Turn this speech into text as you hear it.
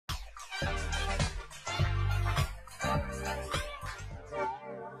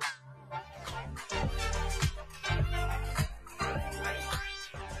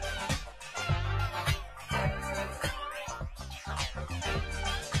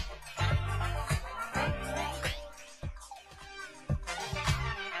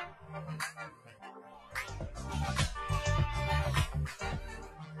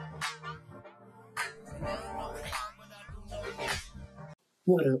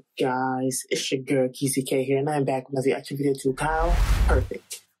What up, guys? It's your girl KeezyKay here, and I'm back with another reaction video to Kyle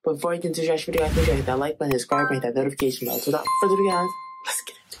Perfect. But before I get into the reaction video, I think you hit that like button, subscribe, and hit that notification bell. So without further ado, guys, let's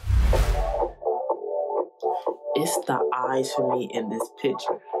get into it. It's the eyes for me in this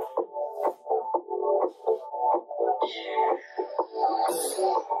picture.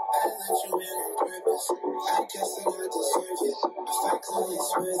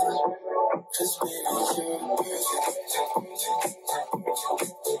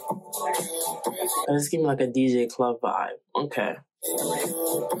 This give me like a DJ club vibe. Okay.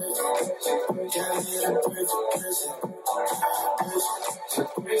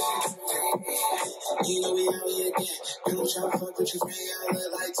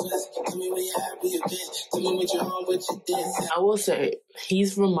 I will say,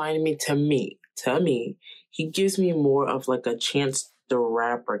 he's reminding me, to me, he gives me more of like a Chance the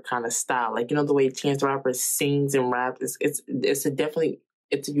Rapper kind of style. Like, you know, the way Chance the Rapper sings and raps, it's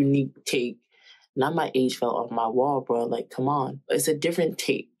a unique take. Not my age fell off my wall, bro. Like, come on. It's a different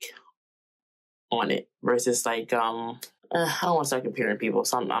take on it versus like, I don't want to start comparing people,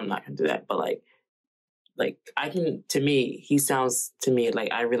 so I'm not going to do that. But like to me, he sounds to me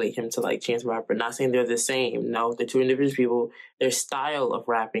like I relate him to like Chance the Rapper. Not saying they're the same. No, they're two individual people. Their style of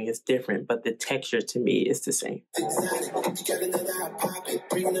rapping is different, but the texture to me is the same. I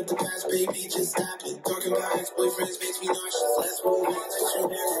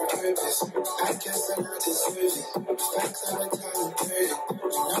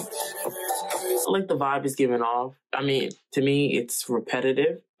like the vibe is giving off. I mean, to me, it's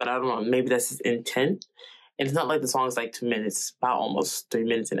repetitive, but I don't know. Maybe that's his intent. And it's not like the song's like 2 minutes. It's about almost 3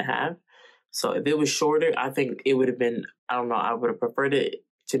 minutes and a half. So if it was shorter, I think it would have been, I don't know, I would have preferred it.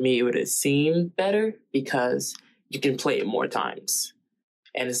 To me, it would have seemed better because you can play it more times.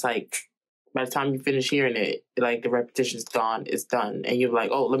 And it's like, by the time you finish hearing it, like the repetition's gone, it's done. And you're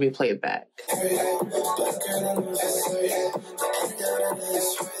like, oh, let me play it back.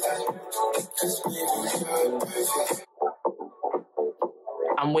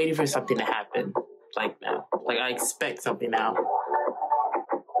 I'm waiting for something to happen, like now. Like, I expect something now.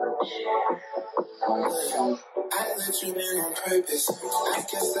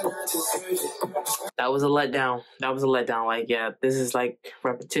 That was a letdown. That was a letdown. Like, yeah, this is like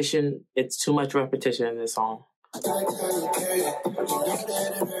repetition. It's too much repetition in this song.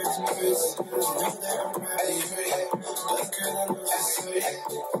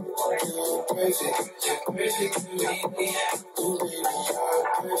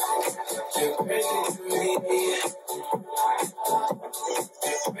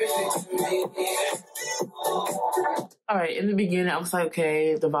 All right, in the beginning, I was like,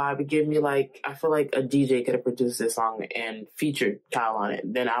 okay, the vibe, it gave me like, I feel like a DJ could have produced this song and featured Kyle on it.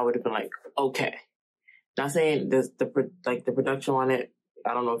 Then I would have been like, okay. Not saying the production on it,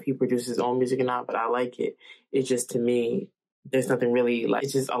 I don't know if he produces his own music or not, but I like it. It's just, to me, there's nothing really, like,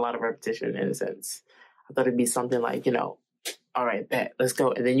 it's just a lot of repetition in a sense. I thought it'd be something like, you know, all right, bet, let's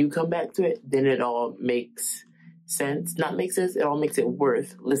go. And then you come back to it, then it all makes sense. Not makes sense, it all makes it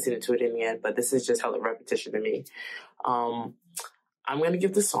worth listening to it in the end, but this is just hella repetition to me. I'm going to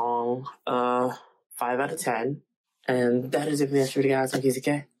give the song 5 out of 10. And that is it for this video, guys. I'm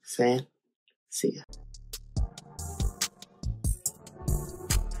KeezyKay saying, see ya.